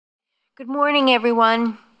Good morning,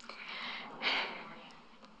 everyone.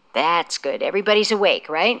 That's good. Everybody's awake,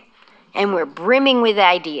 right? And we're brimming with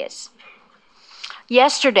ideas.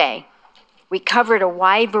 Yesterday, we covered a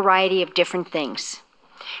wide variety of different things.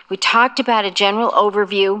 We talked about a general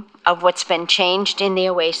overview of what's been changed in the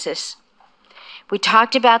OASIS. We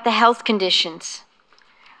talked about the health conditions.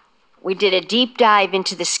 We did a deep dive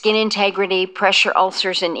into the skin integrity, pressure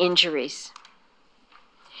ulcers, and injuries.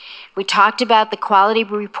 We talked about the quality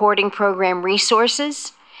reporting program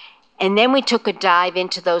resources, and then we took a dive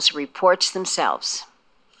into those reports themselves.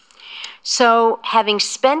 So, having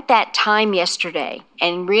spent that time yesterday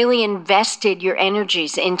and really invested your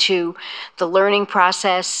energies into the learning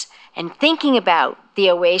process and thinking about the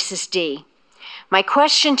OASIS-D, my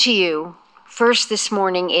question to you first this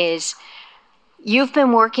morning is, you've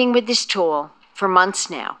been working with this tool for months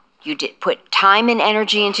now. You did put time and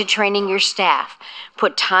energy into training your staff,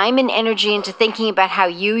 put time and energy into thinking about how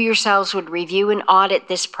you yourselves would review and audit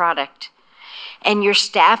this product. And your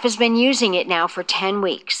staff has been using it now for 10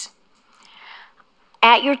 weeks.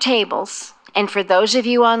 At your tables, and for those of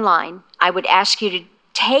you online, I would ask you to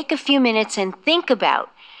take a few minutes and think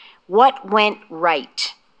about what went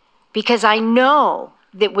right. Because I know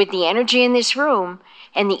that with the energy in this room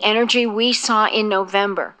and the energy we saw in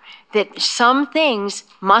November, that some things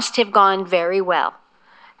must have gone very well,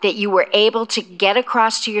 that you were able to get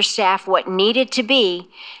across to your staff what needed to be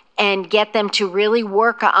and get them to really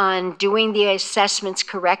work on doing the assessments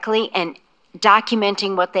correctly and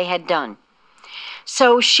documenting what they had done.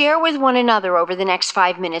 So share with one another over the next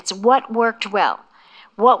 5 minutes what worked well.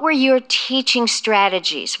 What were your teaching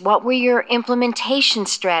strategies? What were your implementation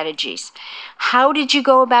strategies? How did you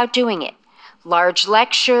go about doing it? Large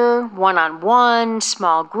lecture, one-on-one,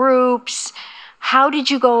 small groups. How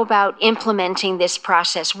did you go about implementing this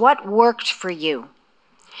process? What worked for you?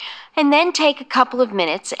 And then take a couple of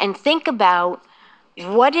minutes and think about,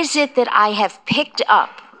 what is it that I have picked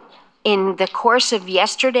up in the course of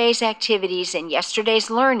yesterday's activities and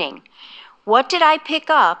yesterday's learning? What did I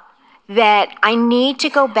pick up that I need to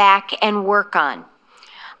go back and work on?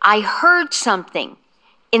 I heard something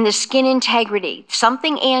in the skin integrity.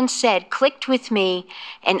 Something Ann said clicked with me,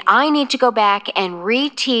 and I need to go back and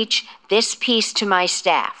reteach this piece to my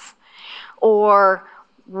staff. Or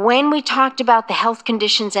when we talked about the health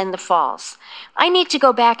conditions and the falls, I need to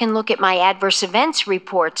go back and look at my adverse events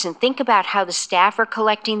reports and think about how the staff are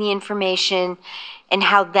collecting the information and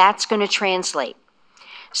how that's going to translate.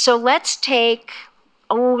 So let's take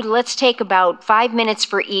about 5 minutes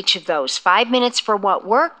for each of those. 5 minutes for what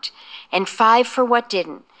worked and 5 for what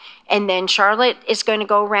didn't. And then Charlotte is going to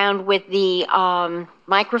go around with the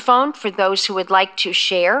microphone for those who would like to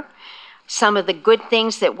share some of the good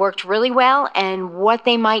things that worked really well and what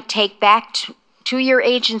they might take back to your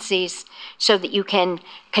agencies so that you can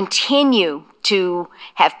continue to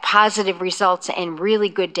have positive results and really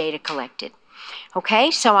good data collected.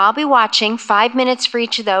 Okay, so I'll be watching 5 minutes for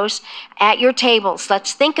each of those at your tables.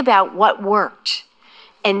 Let's think about what worked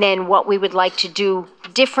and then what we would like to do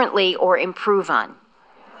differently or improve on.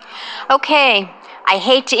 Okay, I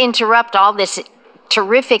hate to interrupt all this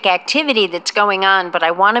terrific activity that's going on, but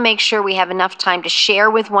I want to make sure we have enough time to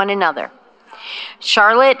share with one another.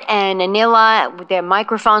 Charlotte and Anila, their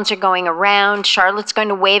microphones are going around. Charlotte's going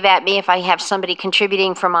to wave at me if I have somebody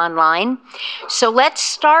contributing from online. So let's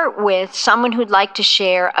start with someone who'd like to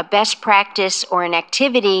share a best practice or an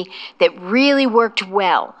activity that really worked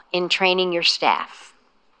well in training your staff.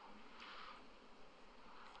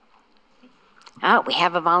 Oh, we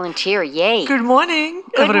have a volunteer. Yay. Good morning,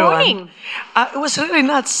 Good everyone. morning. It was really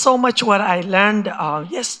not so much what I learned,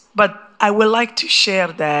 yes, but I would like to share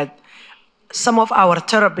that some of our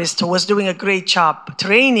therapists who was doing a great job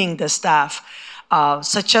training the staff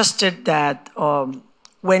suggested that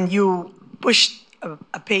when you push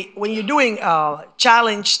when you're doing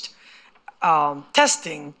challenged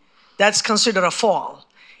testing, that's considered a fall.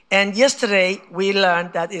 And yesterday we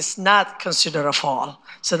learned that it's not considered a fall.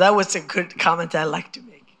 So that was a good comment I'd like to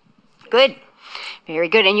make. Good. Very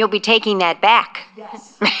good. And you'll be taking that back.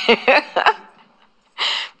 Yes.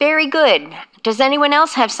 Very good. Does anyone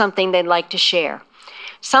else have something they'd like to share?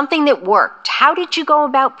 Something that worked. How did you go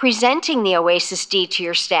about presenting the OASIS-D to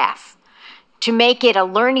your staff to make it a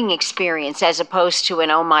learning experience as opposed to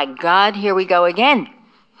an, oh my God, here we go again?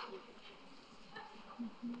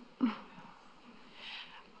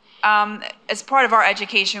 As part of our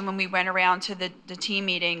education, when we went around to the team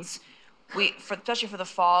meetings, especially for the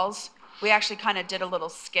falls, we actually kind of did a little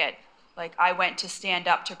skit. Like I went to stand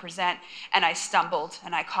up to present and I stumbled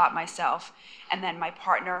and I caught myself, and then my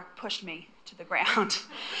partner pushed me to the ground.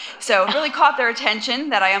 So it really caught their attention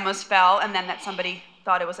that I almost fell, and then that somebody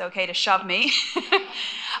thought it was okay to shove me.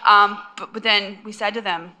 But then we said to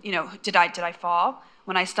them, did I fall?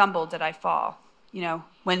 When I stumbled, did I fall?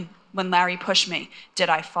 When Larry pushed me, did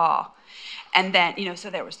I fall? And then, so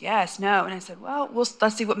there was yes, no. And I said, well,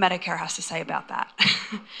 let's see what Medicare has to say about that.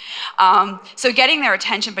 So getting their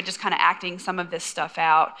attention, but just kind of acting some of this stuff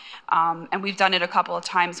out. And we've done it a couple of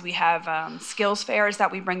times. We have skills fairs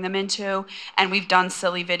that we bring them into. And we've done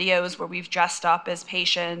silly videos where we've dressed up as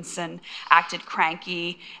patients and acted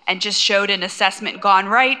cranky and just showed an assessment gone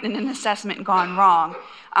right and an assessment gone wrong.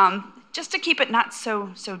 Just to keep it not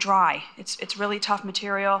so dry. It's really tough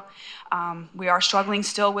material. We are struggling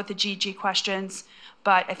still with the GG questions,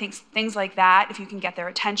 but I think things like that, if you can get their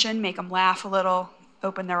attention, make them laugh a little,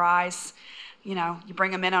 open their eyes, you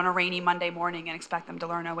bring them in on a rainy Monday morning and expect them to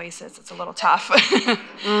learn OASIS. It's a little tough.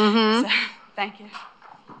 So, thank you.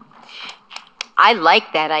 I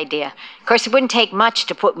like that idea. Of course, it wouldn't take much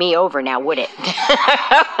to put me over now, would it?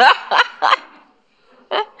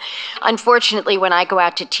 Unfortunately, when I go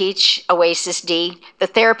out to teach OASIS-D, the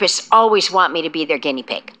therapists always want me to be their guinea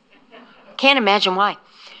pig. Can't imagine why.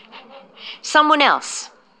 Someone else.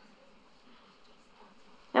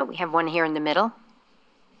 No, we have one here in the middle.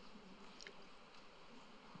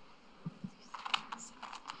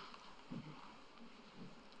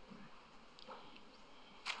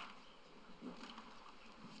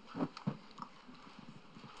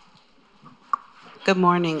 Good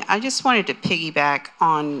morning. I just wanted to piggyback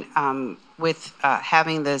on with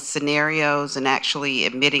having the scenarios and actually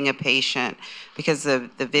admitting a patient, because the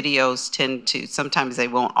videos tend to, sometimes they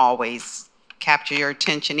won't always capture your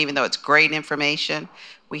attention, even though it's great information.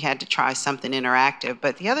 We had to try something interactive.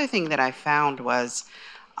 But the other thing that I found was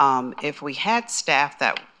if we had staff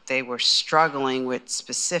that they were struggling with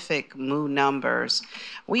specific MU numbers,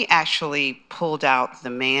 we actually pulled out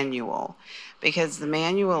the manual, because the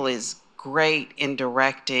manual is great in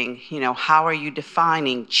directing, how are you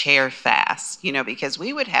defining chair fast? Because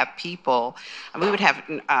we would have people, we would have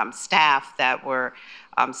staff that were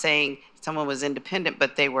saying someone was independent,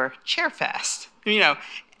 but they were chair fast,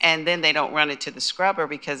 and then they don't run it to the scrubber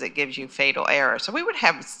because it gives you fatal error. So we would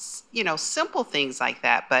have, simple things like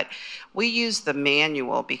that, but we use the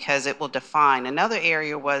manual because it will define. Another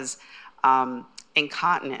area was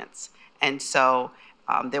incontinence. And so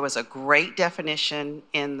there was a great definition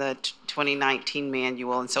in the 2019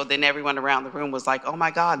 manual, and so then everyone around the room was like, oh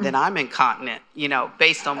my God, then I'm incontinent,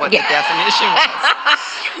 based on what the definition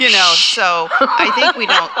was. So I think we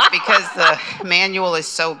don't, because the manual is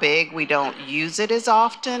so big, we don't use it as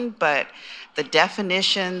often, but the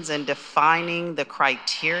definitions and defining the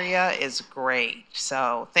criteria is great.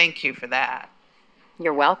 So thank you for that.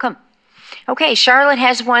 You're welcome. Okay, Charlotte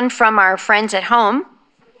has one from our friends at home.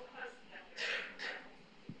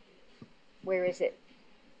 Where is it?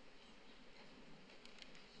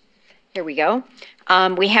 Here we go.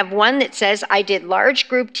 We have one that says, I did large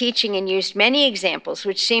group teaching and used many examples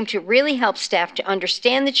which seemed to really help staff to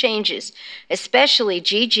understand the changes, especially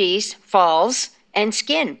GGs, falls, and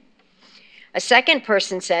skin. A second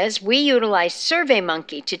person says, we utilized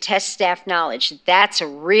SurveyMonkey to test staff knowledge. That's a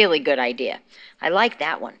really good idea. I like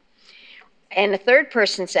that one. And a third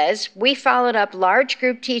person says, we followed up large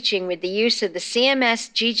group teaching with the use of the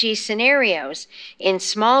CMS GG scenarios in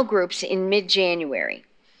small groups in mid-January.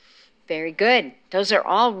 Very good. Those are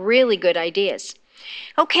all really good ideas.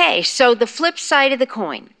 Okay, so the flip side of the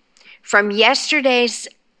coin. From yesterday's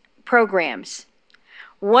programs,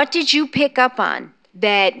 what did you pick up on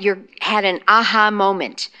that you had an aha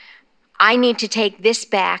moment? I need to take this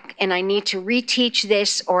back and I need to reteach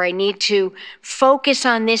this, or I need to focus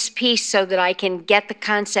on this piece so that I can get the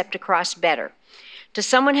concept across better. Does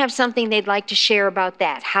someone have something they'd like to share about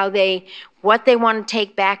that? What they want to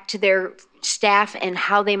take back to their staff and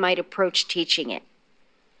how they might approach teaching it?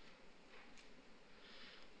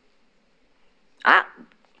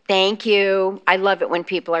 Thank you. I love it when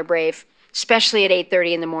people are brave, especially at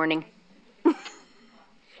 8:30 in the morning.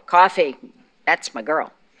 Coffee, that's my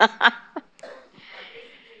girl.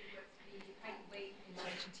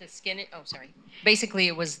 Basically,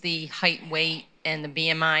 it was the height, weight, and the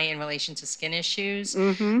BMI in relation to skin issues.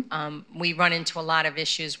 We run into a lot of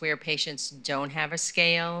issues where patients don't have a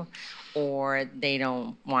scale, or they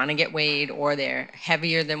don't want to get weighed, or they're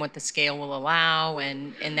heavier than what the scale will allow,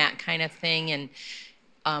 and that kind of thing.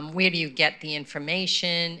 And where do you get the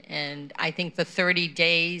information? And I think the 30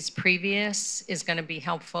 days previous is going to be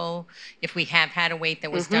helpful if we have had a weight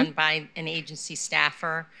that was done by an agency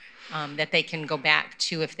staffer, that they can go back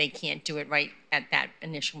to if they can't do it right at that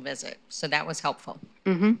initial visit. So that was helpful.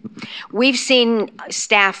 We've seen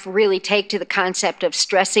staff really take to the concept of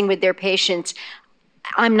stressing with their patients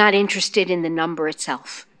I'm not interested in the number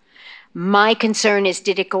itself. My concern is,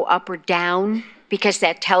 did it go up or down? Because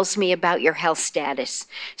that tells me about your health status.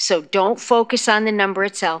 So don't focus on the number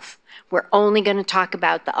itself. We're only going to talk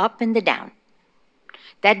about the up and the down.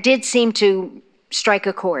 That did seem to strike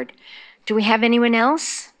a chord. Do we have anyone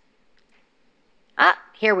else? Ah,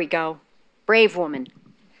 here we go. Brave woman.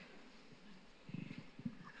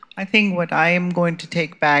 I think what I am going to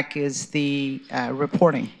take back is the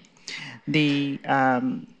reporting. The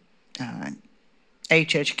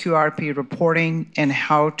HHQRP reporting and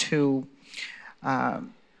how to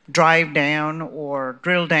drive down or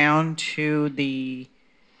drill down to the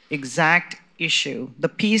exact issue. The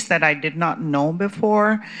piece that I did not know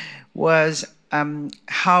before was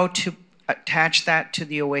how to attach that to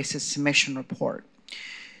the OASIS submission report.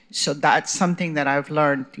 So that's something that I've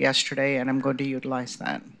learned yesterday, and I'm going to utilize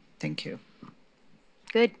that. Thank you.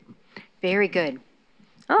 Good. Very good.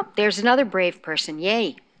 Oh, there's another brave person.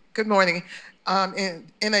 Yay. Good morning.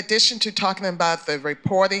 In addition to talking about the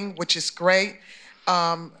reporting, which is great,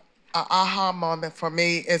 an aha moment for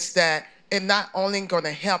me is that it's not only going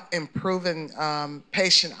to help improving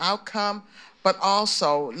patient outcome, but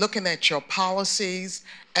also looking at your policies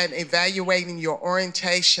and evaluating your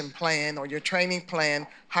orientation plan or your training plan,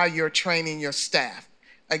 how you're training your staff.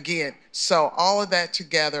 Again, so all of that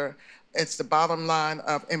together, it's the bottom line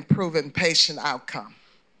of improving patient outcome.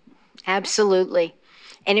 Absolutely.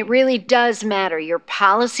 And it really does matter. Your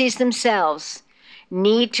policies themselves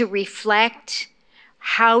need to reflect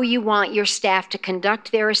how you want your staff to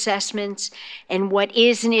conduct their assessments and what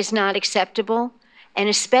is and is not acceptable. And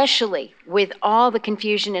especially with all the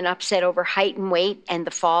confusion and upset over height and weight and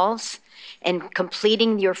the falls and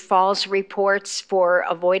completing your falls reports for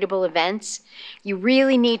avoidable events, you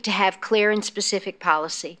really need to have clear and specific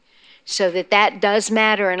policy so that that does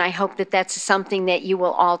matter. And I hope that that's something that you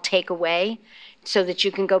will all take away so that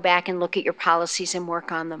you can go back and look at your policies and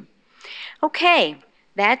work on them. Okay.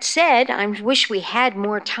 That said, I wish we had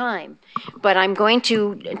more time, but I'm going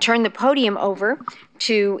to turn the podium over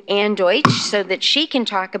to Ann Deutsch so that she can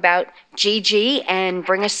talk about GG and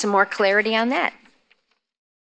bring us some more clarity on that.